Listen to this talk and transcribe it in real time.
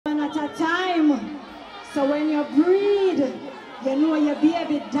So when you breed, you know your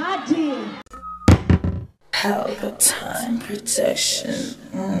baby daddy. Pelpa time protection.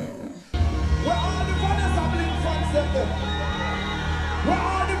 Where all the VANESSA BLING fans them there? Where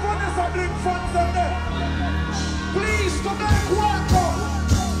all the VANESSA BLING fans them there? Please to make welcome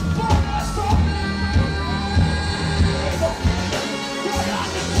VANESSA BLING!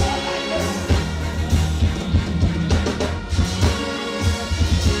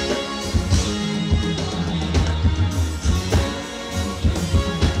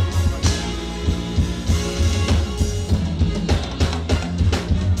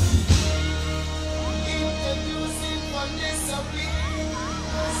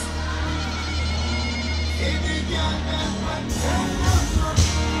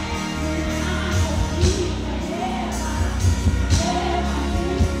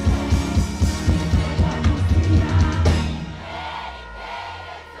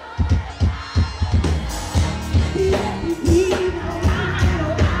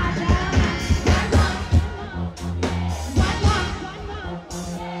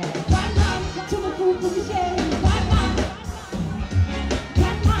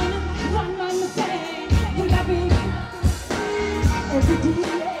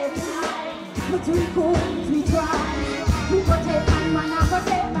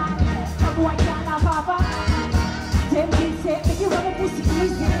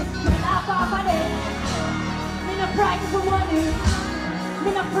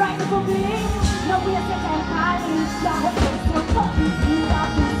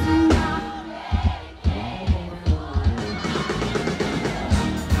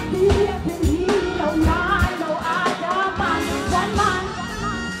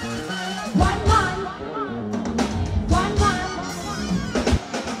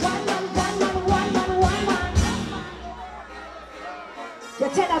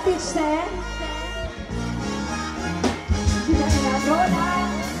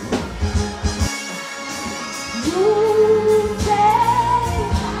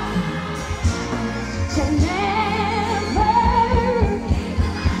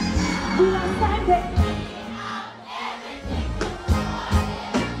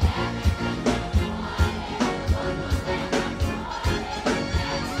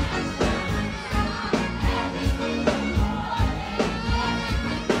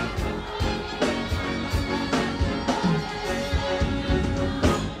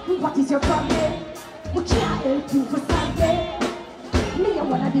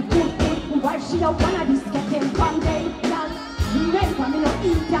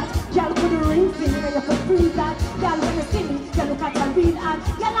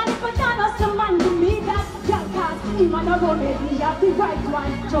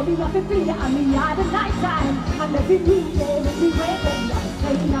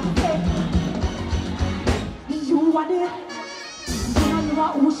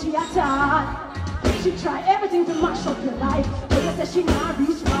 She tried everything to mash up your life, but you say she not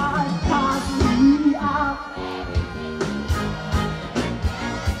reach far, 'cause we are.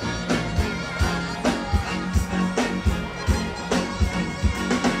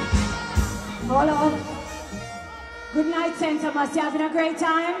 Hello. Good night, St. Thomas. You having a great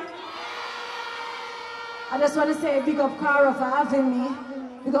time? I just want to say big up Cara for having me.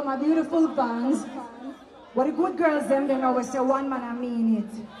 Big up my beautiful fans. What the good girls them, they always say one man, I mean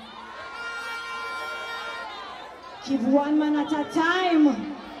it. Keep one man at a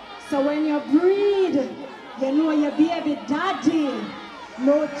time. So when you breed, you know your baby daddy.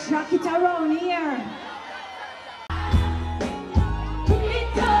 No track it around here.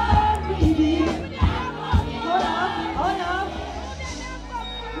 Hold up.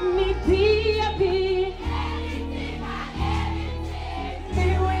 Me baby. Me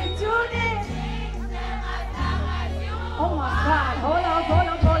wait today. Oh my God. Hold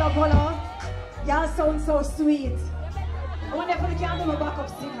up. Y'all sound so sweet. I wonder if I can do my backup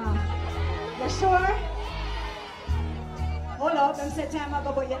singer. You sure? Hold up, them say time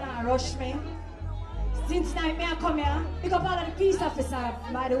ago, but you not rush me. Since night me I come here, pick up all of the peace officer,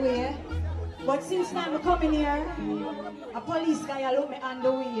 by the way. But since night I come in here, a police guy look me on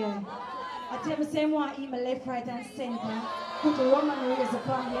the way. I tell me same one eat my left, right and center. Put a woman raise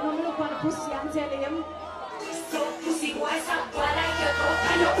upon me. You know me look on the pussy and tell him. So pussy boys up what I get up.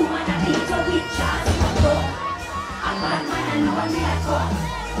 I know woman I need to reach out to go. A bad man I know me at all.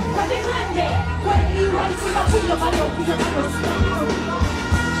 When the man there, when he runs to the window, I know we don't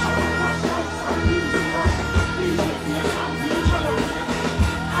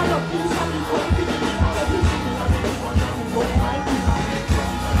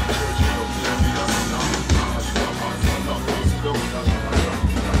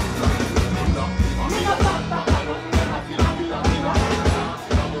I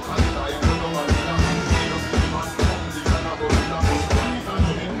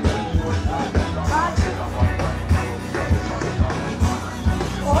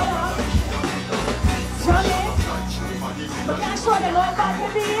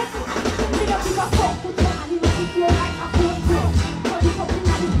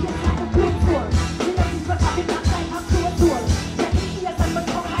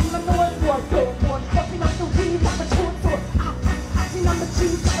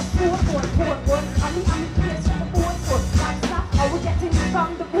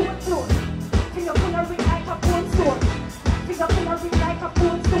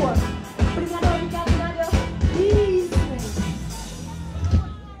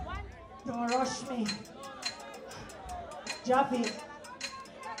Drop it.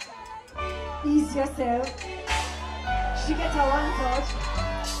 Ease yourself. She gets a one touch.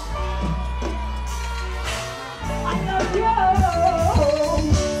 I love you.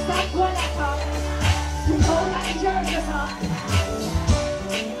 Stop what I talk. You know that you're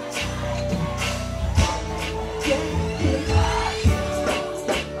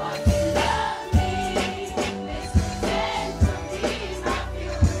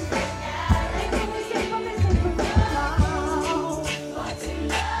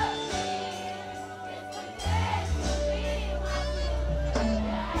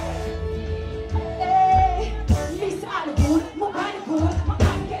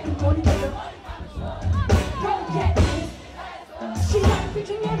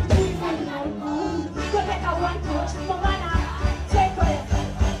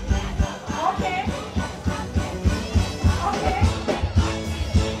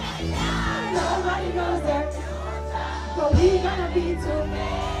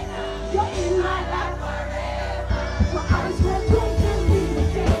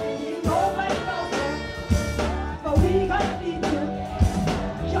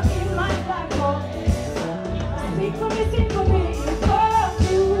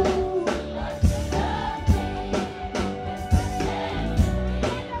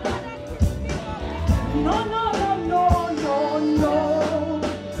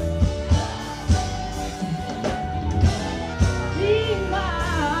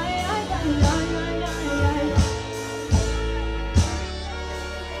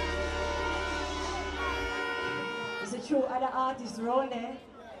just rolling.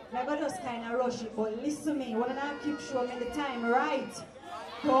 Never just kind of rush it, but listen to me. When I keep showing me the time right,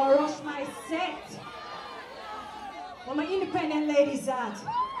 don't rush my set. When my independent ladies at,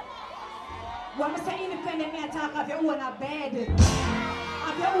 when I say independent, I talk of your own a bed,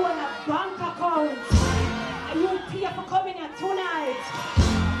 of your own a bank account, and you pay for coming here tonight.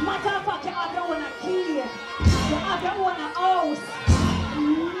 Matter of fact, you have your own a key, you have your own a house.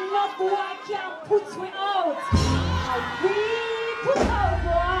 No boy can put me out. And we put out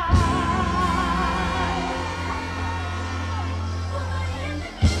boy.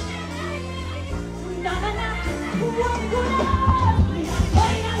 Na na na, what good?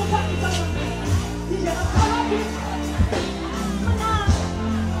 Why not what you got?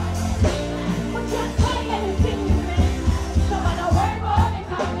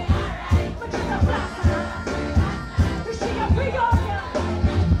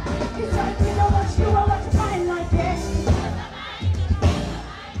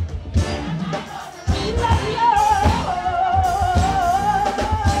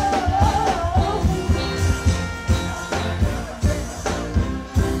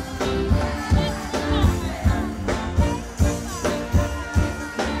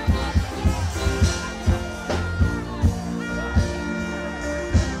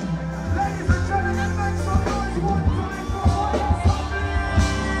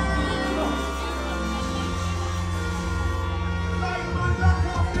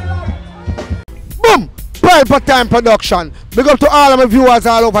 Pelpa Time production. Big up to all of my viewers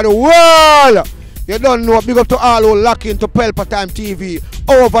all over the world. You don't know. Big up to all who lock into Pelpa Time TV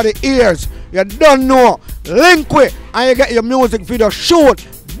over the years. You don't know. Link with and you get your music video shoot,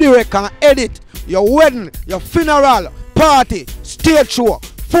 direct and edit. Your wedding, your funeral, party, stage show,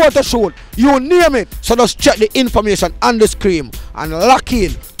 photo shoot, you name it. So just check the information on the screen and lock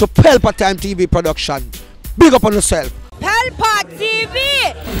in to Pelpa Time TV production. Big up on yourself. Pelpa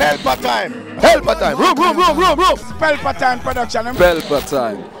TV! Pelpa Time! Pelpa Time! Room! Pelpa Time production. Pelpa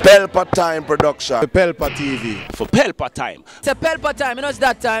Time. Pelpa Time production. Pelpa TV. For Pelpa Time. It's a Pelpa Time, you know it's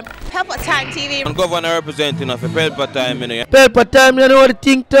that time. Pelpa Time TV. I'm governor representing of Pelpa Time, you know. Pelpa Time, you know what the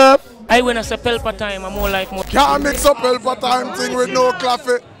thing tough? I when I say Pelpa Time, I'm more like more. Can't mix up Pelpa Time thing with no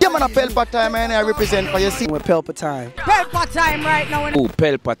coffee. Yeah, man, a Pelpa Time, and I represent for your scene with Pelpa Time. Pelpa Time right now. Oh,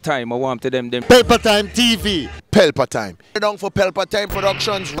 Pelpa Time, I want to them. Pelpa Time TV. Pelpa Time. You're down for Pelpa Time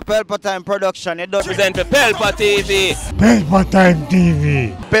Productions. Pelpa Time production. It does Represent for Pelpa TV. Pelpa Time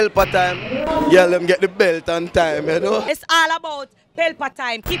TV. Pelpa Time. Yeah, let them get the belt on time, you know. It's all about Pelpa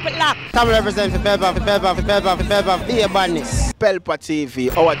time. Keep it locked. Come represent for Pelpa, VYBZ. Pelpa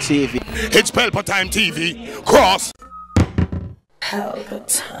TV, our TV. It's Pelpa Time TV. Cross. Pelpa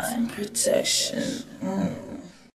time protection.